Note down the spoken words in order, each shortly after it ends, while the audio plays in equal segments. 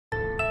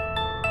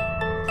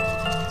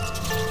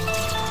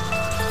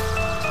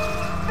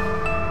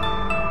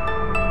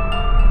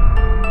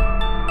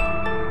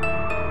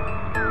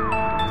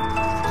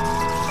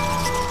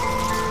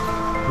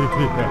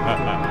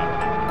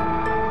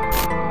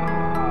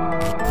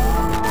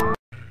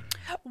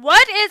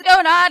What is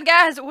going on,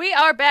 guys? We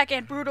are back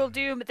in Brutal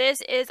Doom.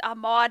 This is a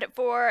mod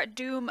for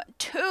Doom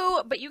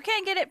 2, but you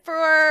can get it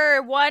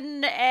for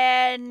 1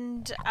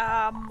 and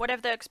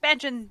whatever the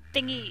expansion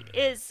thingy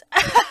is.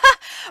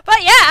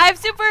 But yeah, I'm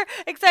super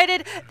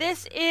excited.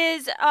 This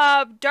is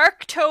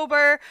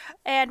Darktober,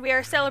 and we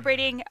are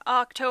celebrating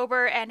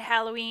October and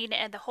Halloween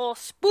and the whole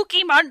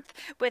spooky month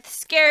with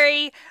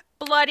scary,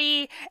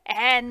 bloody,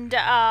 and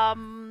that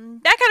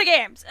kind of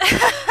games.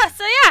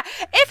 So yeah,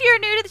 if you're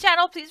new to the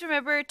channel, please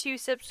remember to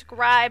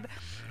subscribe,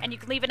 and you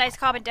can leave a nice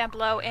comment down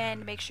below,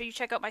 and make sure you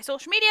check out my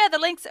social media. The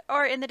links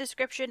are in the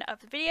description of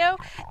the video.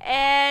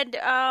 And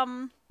I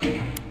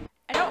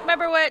don't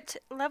remember what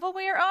level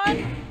we are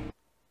on,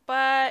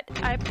 but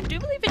I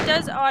do believe it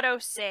does auto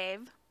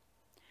save,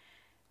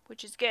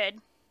 which is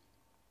good.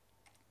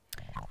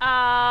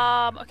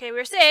 Okay,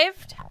 we're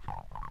saved.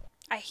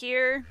 I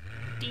hear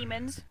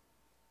demons.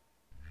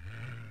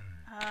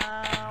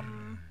 Ah!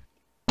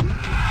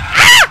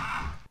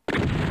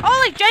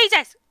 Holy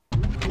Jesus!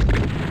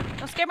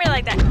 Don't scare me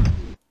like that.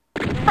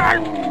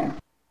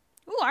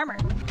 Ooh, armor.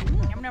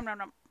 Nom, nom, nom,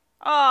 nom.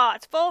 Oh,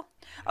 it's full.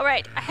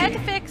 Alright, I had to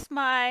fix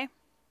my...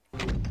 How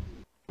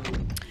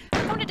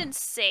come it didn't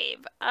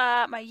save?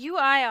 My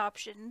UI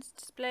options.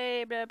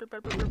 Display, blah, blah,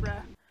 blah, blah, blah,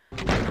 blah.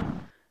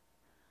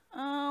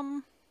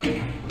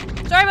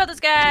 Sorry about this,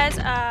 guys.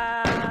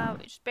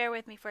 Just bear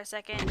with me for a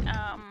second.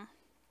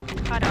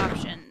 HUD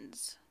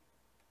options.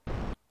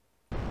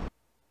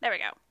 There we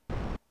go.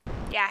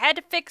 Yeah, I had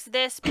to fix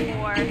this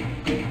before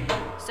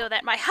so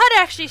that my HUD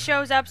actually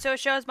shows up, so it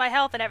shows my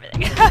health and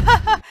everything.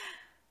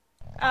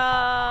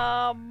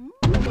 I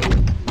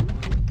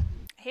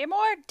hear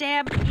more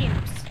damn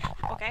imps.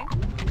 Okay.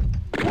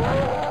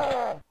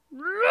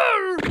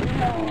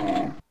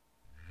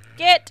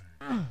 Get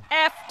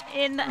effed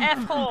in the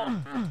F hole.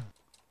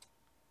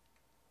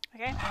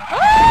 Okay.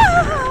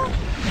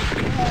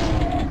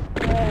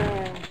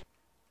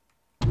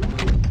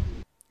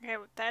 Okay,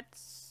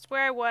 that's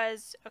where I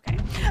was. Okay.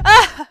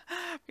 Ah!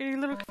 I'm getting a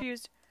little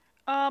confused.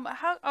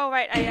 How? Oh,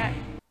 right.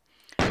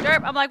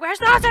 Derp, I'm like, where's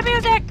the awesome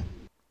music?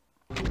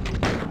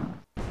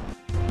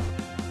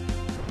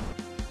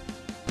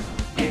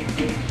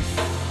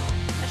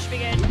 That should be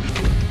good.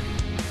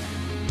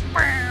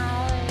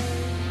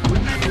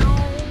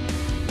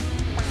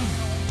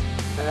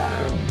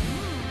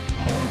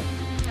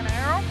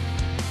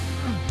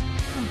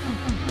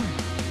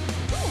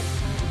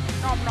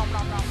 Nom, nom,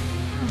 nom, nom.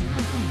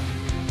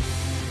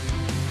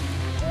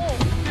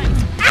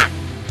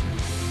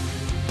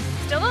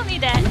 Still don't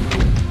need that.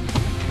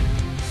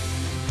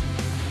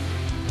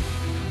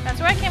 That's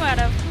where I came out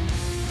of.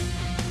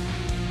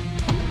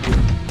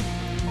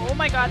 Oh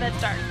my god, that's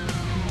dark.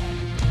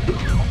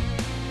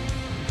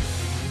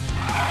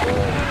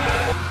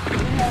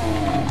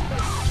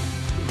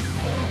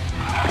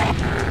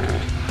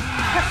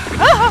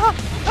 Oh,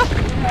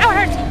 it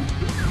hurts!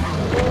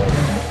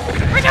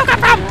 Where'd you come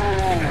from?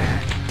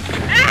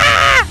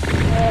 Ah!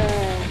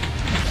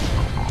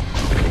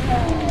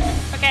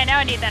 Okay, now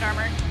I need that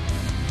armor.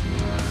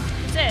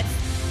 What's this?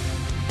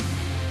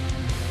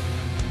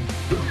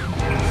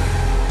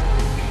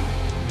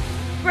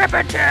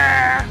 Ripper!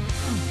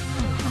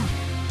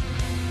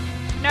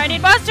 No, I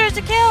need monsters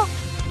to kill!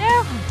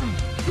 No!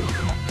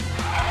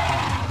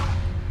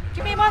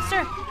 Give me a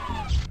monster!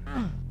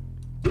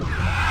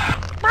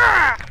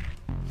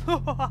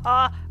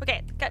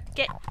 Okay,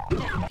 get.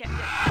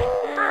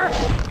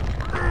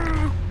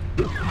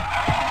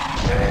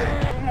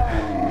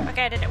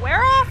 Okay, did it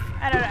wear off?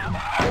 I don't know.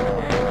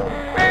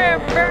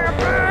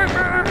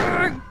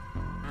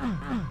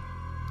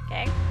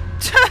 Okay.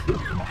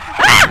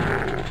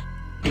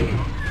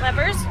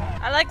 Levers.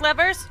 I like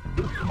levers. I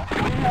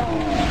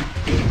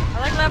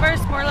like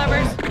levers. More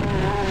levers.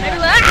 Maybe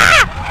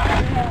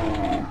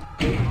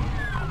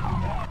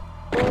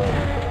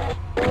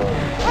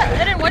What?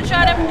 That didn't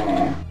one-shot him?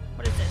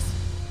 What is this?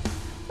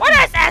 What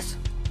is this?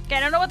 Okay, I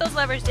don't know what those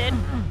levers did.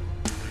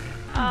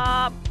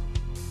 I'm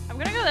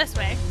gonna go this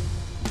way,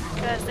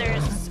 because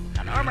there's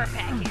an armor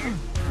pack here.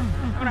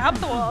 I'm gonna hop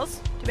the walls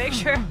to make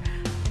sure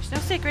there's no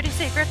secrets.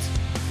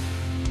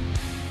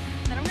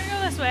 Then I'm gonna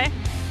go this way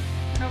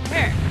and over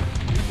here.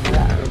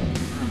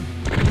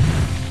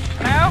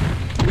 Hello?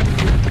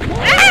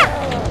 Ah!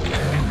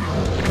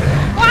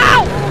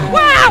 Wow!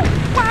 Wow!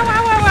 Wow! Wow!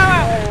 Wow! Wow!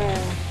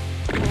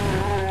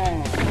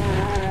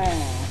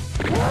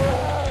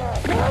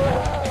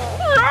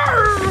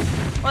 Wow!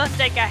 Well, that's a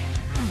dead guy.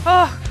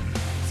 Oh,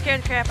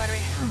 scared the crap out of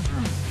me.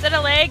 Is that a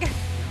leg?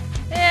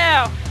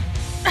 Ew.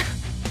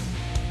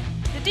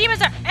 The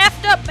demons are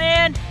effed up,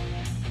 man.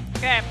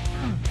 Okay.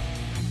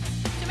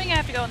 Assuming I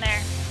have to go in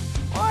there.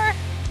 Or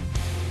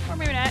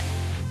maybe not.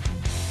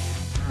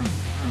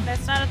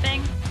 That's not a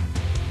thing.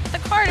 But the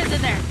card is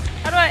in there.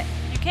 How do I...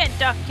 You can't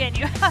duck, can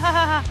you?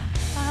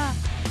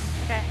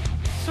 Okay.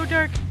 So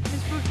dark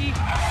and spooky.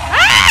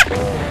 Ah!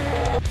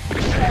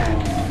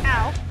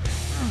 Ow.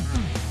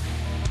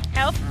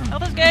 Health.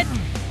 Health is good.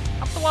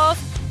 Up the walls.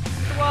 Up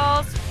the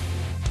walls.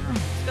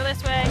 Let's go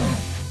this way.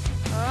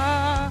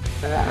 Ah!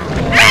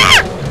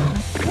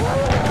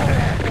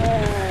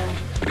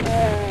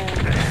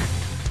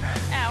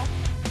 Ow.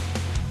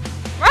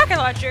 Rocket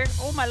launcher!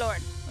 Oh my lord.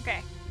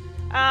 Okay.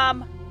 I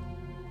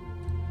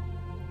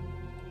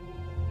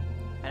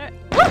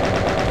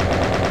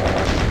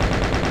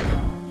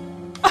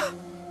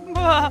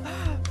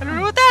don't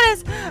know what that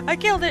is. I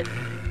killed it.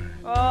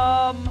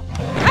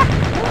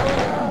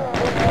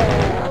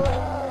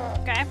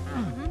 Okay.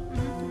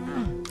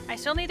 I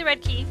still need the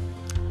red key.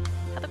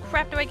 How the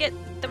crap do I get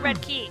the red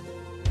key?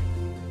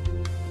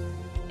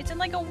 It's in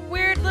like a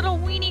weird little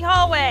weenie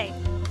hallway.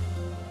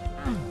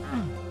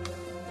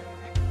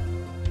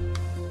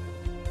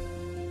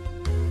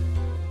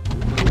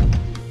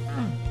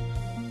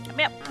 Let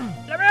me up.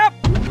 Let me up.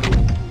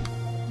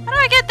 How do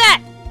I get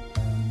that?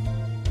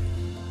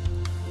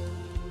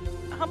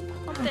 Hump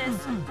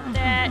this. Hump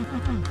that.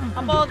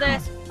 Hump all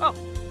this. Oh.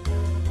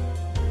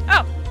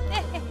 Oh.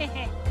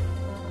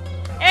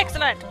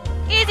 Excellent.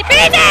 Easy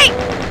peasy!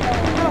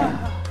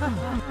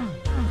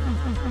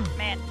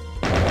 Man.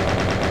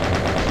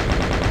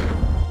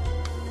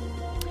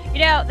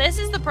 You know, this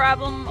is the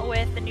problem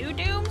with the new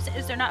Dooms,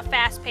 is they're not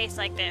fast-paced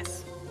like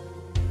this.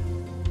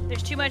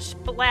 There's too much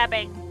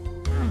blabbing.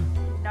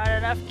 Not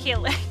enough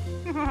killing.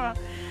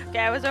 Okay,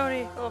 I was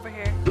already over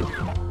here.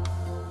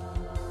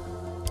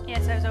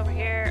 Yes, I was over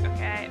here.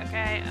 Okay,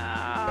 okay.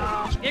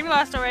 Getting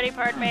lost already,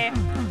 pardon me.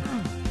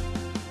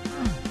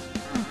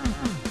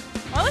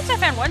 Well, at least I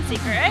found one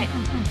secret, right?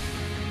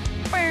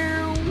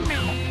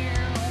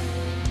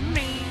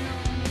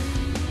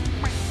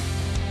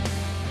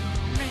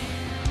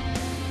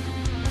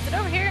 Was it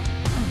over here?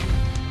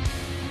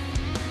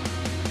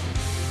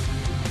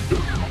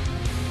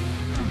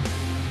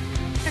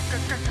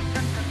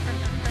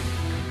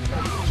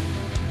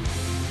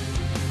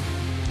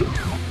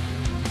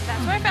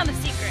 That's where I found the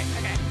secret.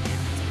 Okay.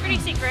 Secrety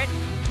secret.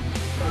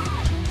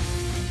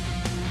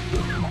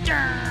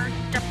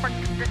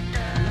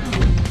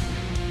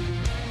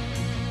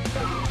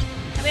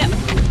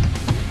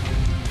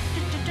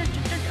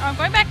 Oh, I'm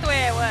going back the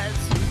way I was.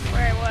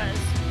 Where I was.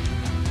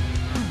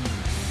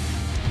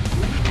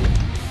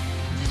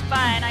 Which is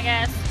fine, I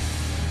guess.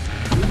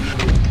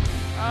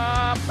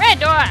 Red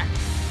door!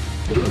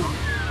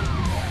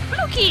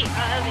 Blue key! Oh,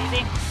 that was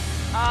easy.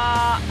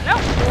 No.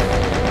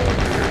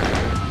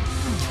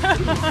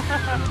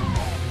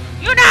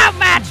 You're not a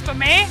match for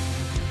me!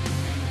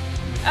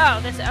 Oh,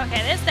 this,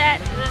 okay, this, that,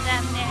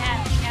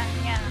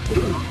 yeah.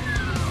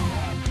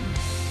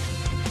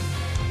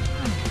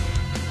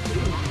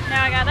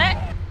 Now I got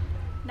that.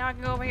 Now I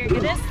can go over here and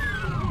get this.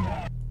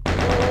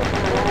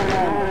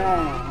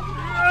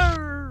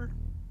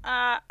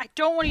 I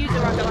don't want to use the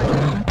rocket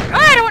launcher. Oh,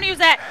 I don't want to use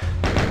that!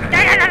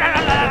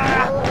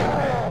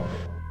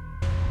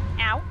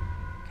 Ow.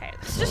 Okay,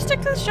 let's just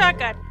stick to the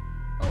shotgun.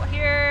 Oh,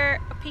 here,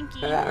 a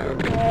pinky.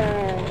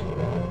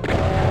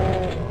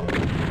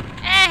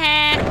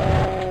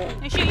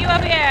 I shoot you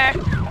up here.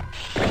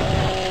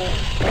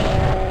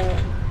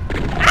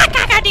 Ah,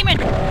 Gaga demon!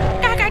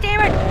 Gaga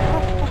demon!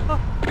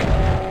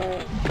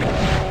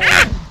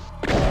 Ah!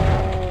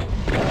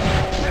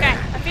 Okay,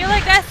 I feel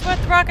like that's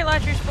what the rocket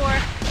launcher's for.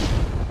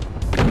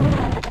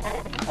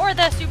 Or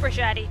the super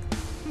shotty.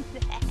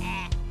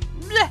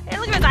 Hey,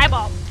 look at his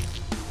eyeball.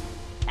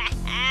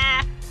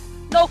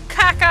 No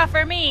caca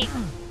for me.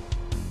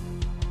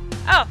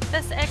 Oh,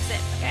 that's the exit.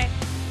 Okay.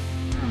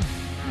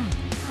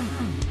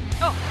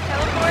 Oh,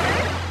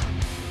 teleporter.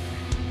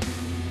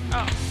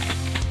 Oh.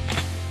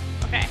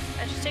 Okay,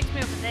 that just takes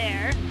me over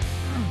there.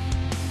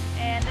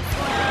 And this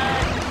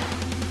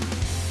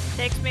one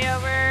takes me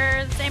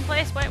over the same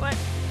place. Wait, what?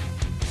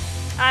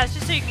 It's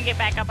just so you can get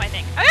back up, I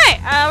think. Okay,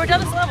 we're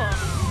done this level.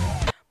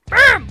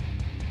 Boom!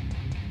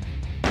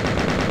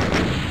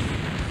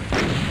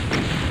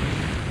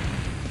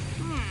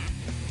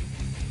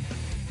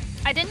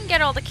 I didn't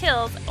get all the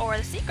kills or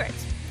the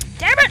secrets.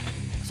 Damn it!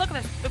 Let's look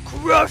at this. The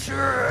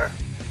Crusher!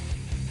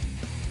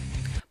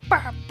 Whew,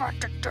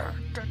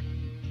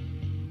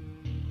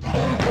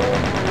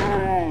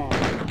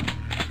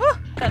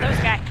 thought there was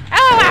a guy.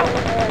 Oh, wow!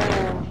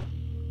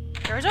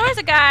 There's always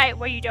a guy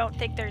where you don't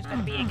think there's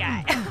gonna be a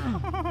guy.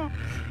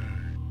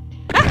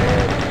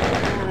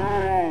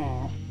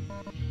 Ah!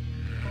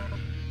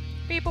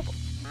 Beep boop,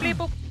 bleep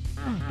boop.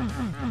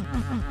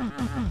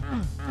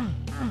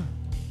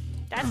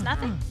 That's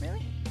nothing?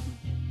 Really?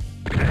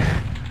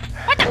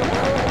 What the?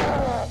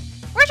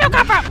 Where'd you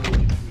come from?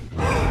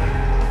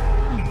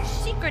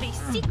 Secrety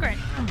secret.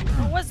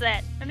 What was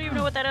that? I don't even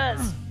know what that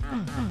is.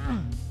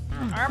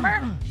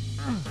 Armor?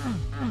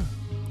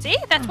 See?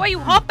 That's why you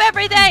hump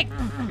everything!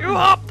 You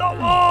hump the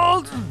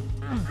walls!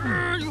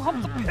 You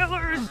hump the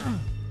pillars!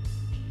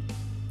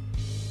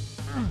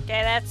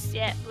 Okay, that's,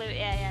 yeah, blue,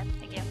 yeah,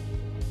 thank you.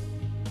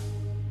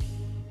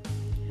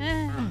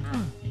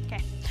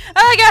 Okay. Oh,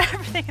 I got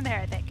everything in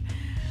there, I think.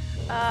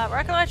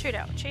 Rocket launcher,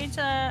 no.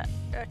 Chainsaw,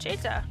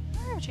 chainsaw. I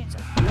have a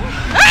chainsaw.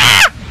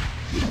 Ah!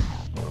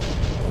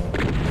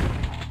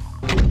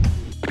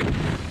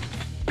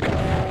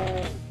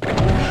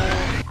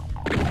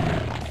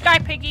 Die,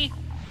 piggy.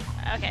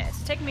 Okay,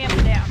 it's taking me up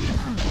and down.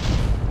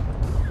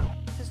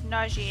 This is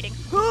nauseating.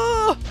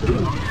 Alright.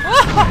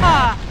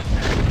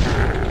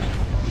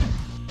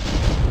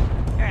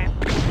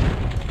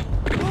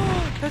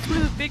 That's one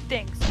of the big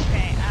things.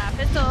 Okay,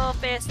 pistol,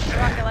 fist,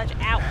 rocket launcher.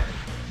 Ow.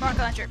 Rocket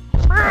launcher.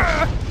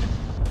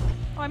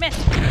 Oh, I missed.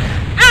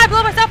 Ah, I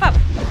blew myself up!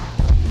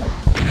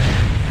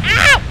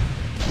 Ow!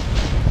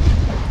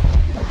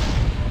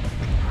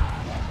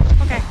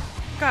 Okay,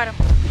 got him.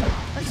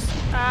 Let's,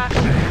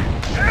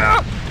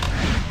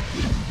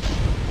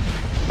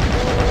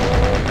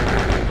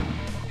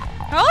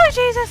 holy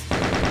Jesus!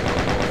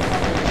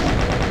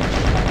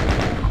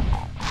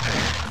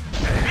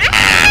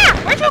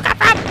 Ah! Where'd you come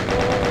from?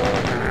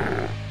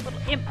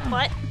 Little imp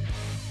butt.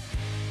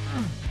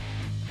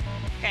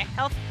 Okay,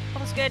 health.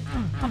 Health is good.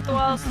 Pump the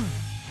walls.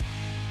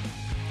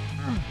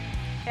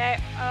 Okay,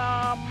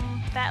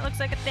 that looks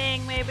like a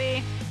thing,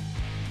 maybe.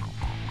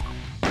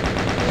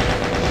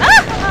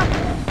 Ah!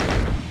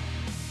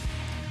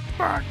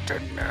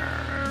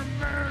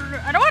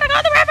 I don't want to go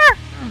in the river!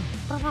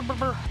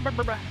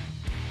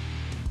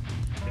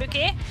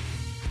 Okay.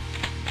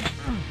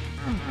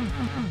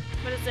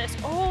 What is this?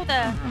 Oh,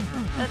 the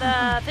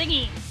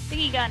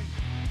thingy gun.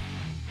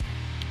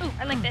 Ooh,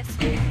 I like this.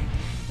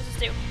 What does this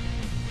do?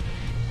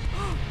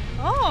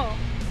 Oh!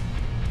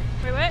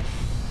 Wait, what?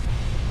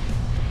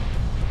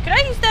 Could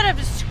I use that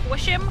to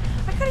squish him?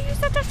 I could have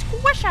used that to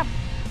squish him!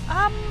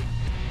 I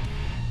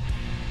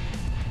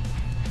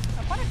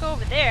want to go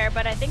over there,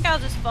 but I think I'll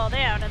just fall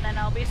down and then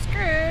I'll be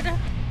screwed.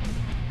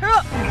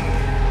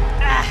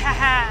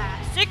 Ah,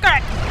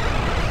 secret!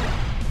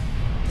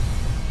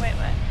 Wait,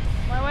 what?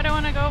 Why would I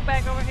want to go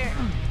back over here?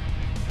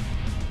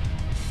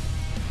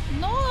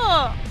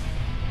 No!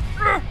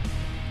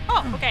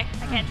 Oh, okay.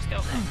 I can't just go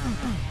over there.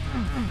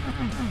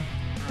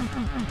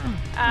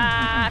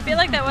 I feel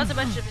like that was a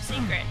bunch of a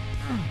secret.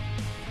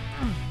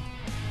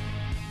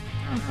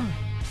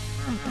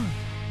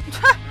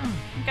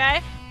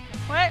 Okay.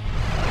 What?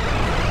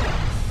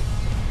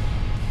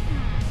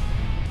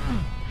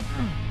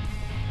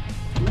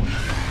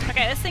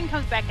 Okay, this thing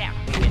comes back down.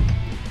 Good.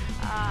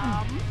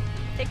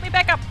 Take me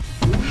back up.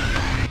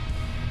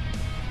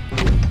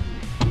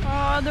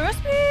 The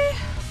recipe.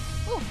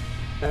 Ooh.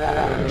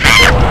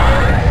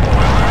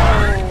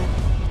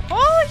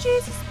 Oh,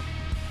 Jesus.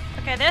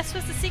 Okay, this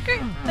was the secret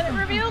that it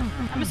revealed,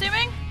 I'm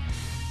assuming.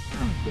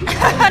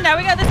 Now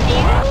we got this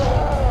key.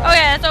 Oh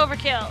yeah, that's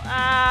overkill.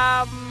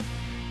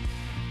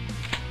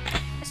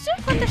 Let's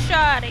just put the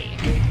shoddy.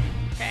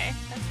 Okay,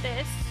 that's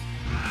this.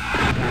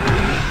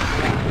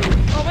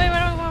 Oh wait,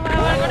 I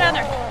wanna go down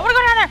there. I wanna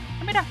go down there.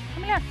 Let me down.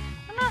 Let me down.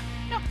 No.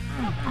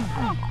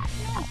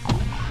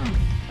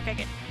 Okay,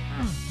 good.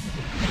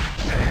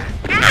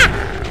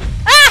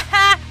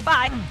 Ah!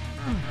 Bye.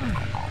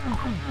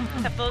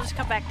 Except they'll just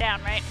come back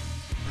down, right?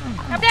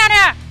 Come down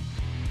here!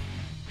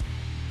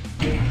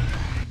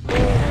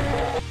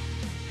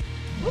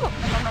 Ooh.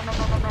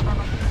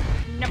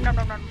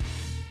 Nom.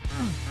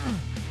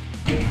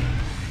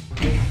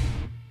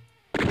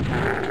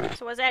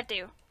 So what does that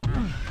do?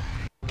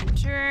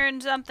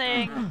 Turn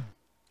something.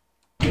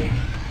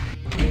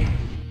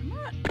 I'm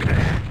not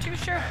too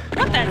sure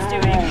what that's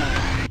doing.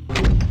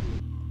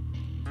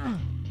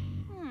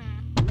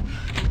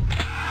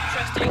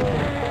 Interesting.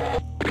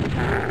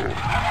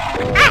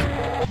 Ah!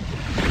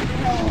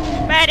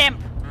 Bad imp.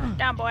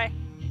 Down, boy.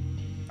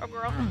 Or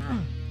girl.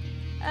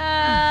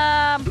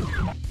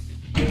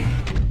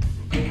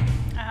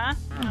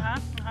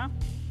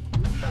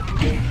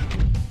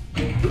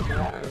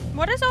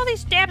 What is all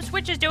these damn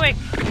switches doing?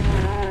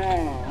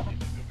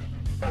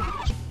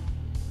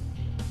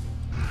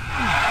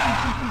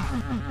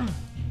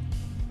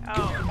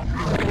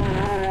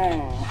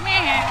 Oh.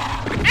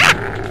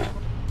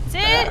 Is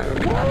it?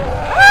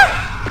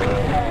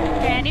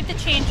 Okay, I need the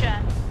chain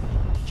gun.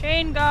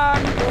 Chain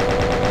gun.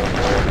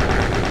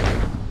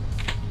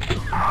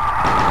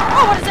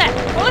 Oh, what is that?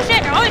 Holy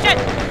shit! Holy shit!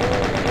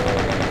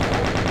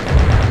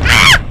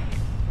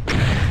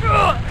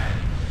 Ah!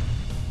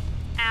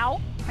 Ow.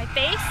 My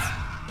face?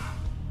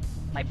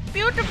 My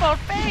beautiful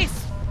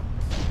face!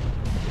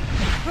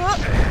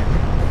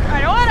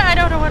 I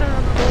don't know what to do.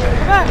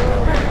 Come back!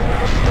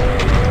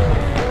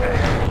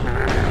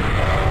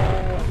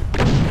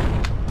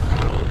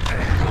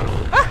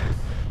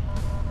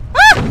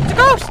 It's a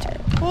ghost!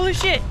 Holy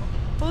shit!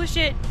 Holy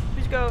shit!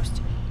 There's a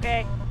ghost.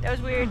 Okay, that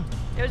was weird.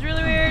 That was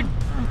really weird.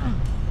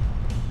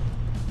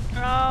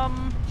 How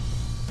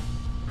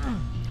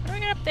do we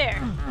get up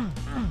there?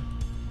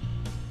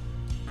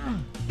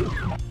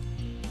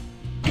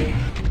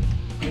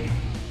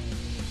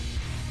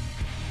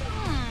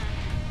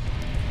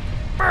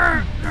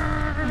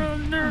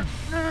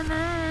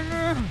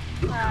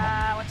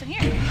 What's in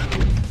here?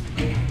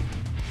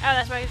 Oh,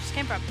 that's where I just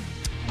came from.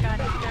 Oh my god.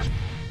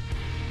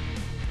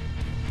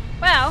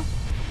 Well,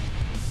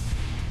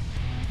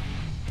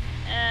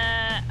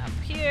 up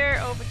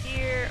here, over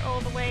here,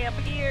 all the way up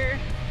here,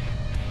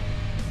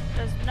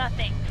 does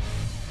nothing.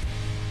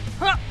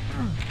 Huh.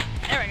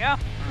 There we go.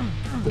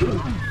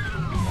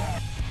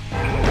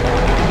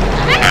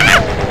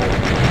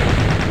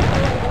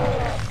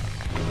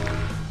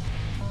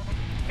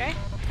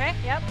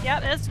 Yeah,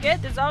 that's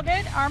good. This is all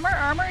good. Armor,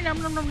 armor,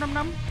 num num num num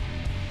num.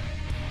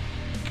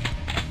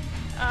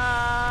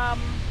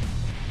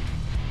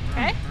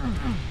 Okay.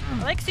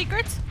 I like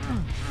secrets.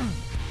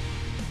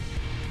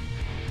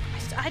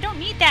 I don't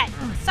need that.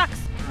 It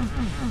sucks.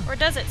 Or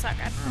does it suck?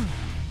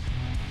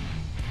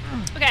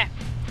 Okay.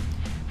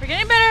 We're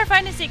getting better at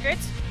finding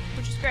secrets,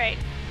 which is great.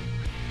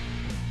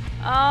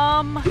 Do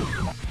I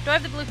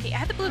have the blue key? I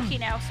have the blue key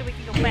now, so we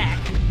can go back.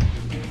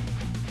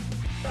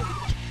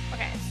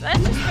 Okay, so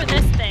that's just for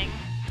this thing.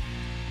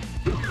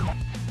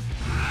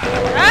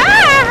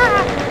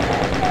 Ah!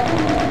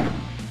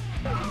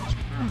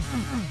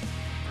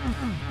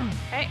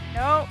 Okay,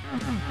 no.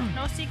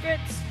 No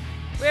secrets.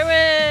 Where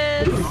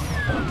was...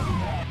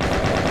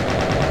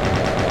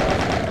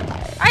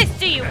 I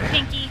see you,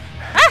 Pinky.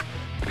 Ah!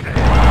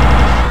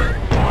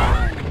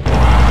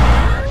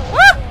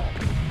 Woo!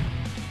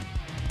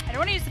 I don't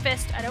want to use the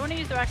fist. I don't want to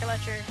use the rocket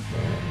launcher.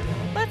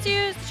 Let's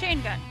use the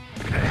chain gun.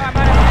 Oh, I'm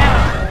out of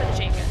ammo for the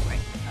chain gun.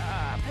 Wait.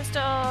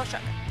 Pistol,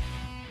 shotgun.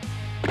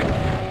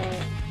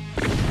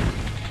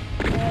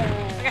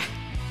 Okay.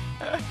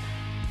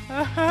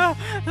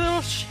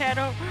 Little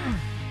shadow.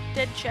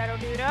 Dead shadow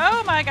dude.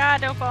 Oh my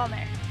god, don't fall in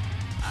there.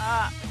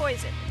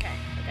 Poison. Okay,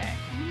 okay.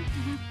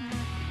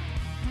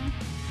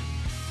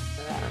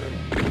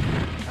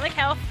 I like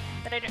health,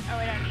 but I don't. Oh,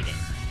 I don't need it.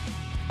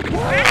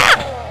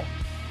 Ah!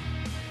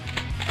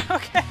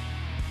 Okay.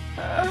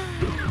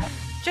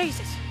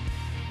 Jesus.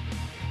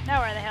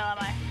 Now where the hell am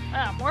I?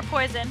 Oh, more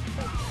poison.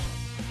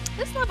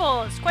 This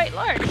level is quite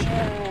large.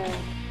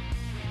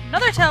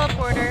 Another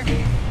teleporter.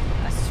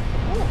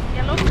 Ooh,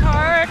 yellow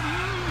card.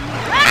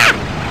 Ah!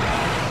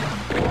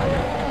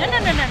 No, no,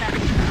 no, no, no.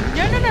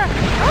 No, no, no.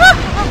 Oh,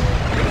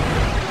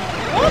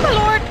 oh my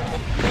lord.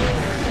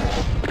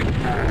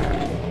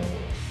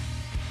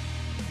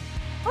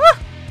 Oh.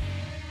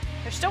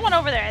 There's still one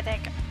over there, I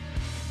think.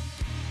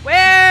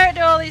 Where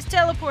do all these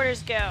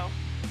teleporters go?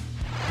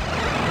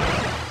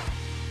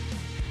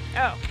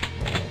 Oh.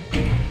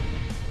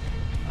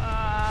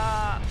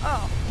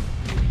 Oh.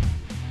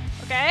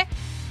 Okay.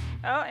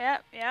 Oh,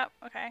 yep, yep,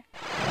 okay.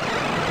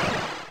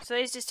 So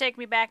these just take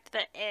me back to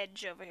the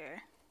edge over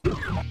here.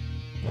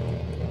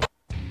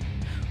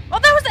 Oh,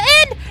 that was the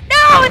end! No,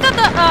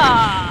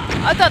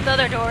 I thought the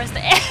other door was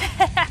the end.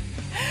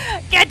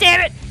 God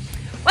damn it!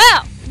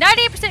 Well,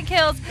 98%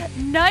 kills,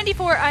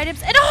 94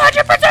 items, and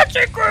 100%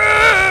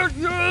 secret!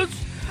 Yes!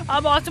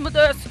 I'm awesome with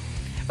this.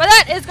 But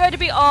that is going to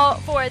be all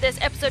for this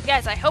episode,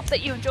 guys. I hope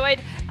that you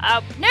enjoyed.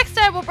 Next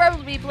time, we'll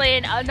probably be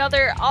playing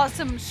another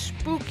awesome,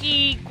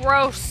 spooky,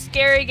 gross,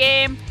 scary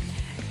game.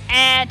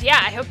 And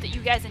yeah, I hope that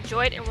you guys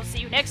enjoyed, and we'll see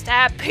you next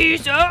time.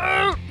 Peace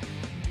out!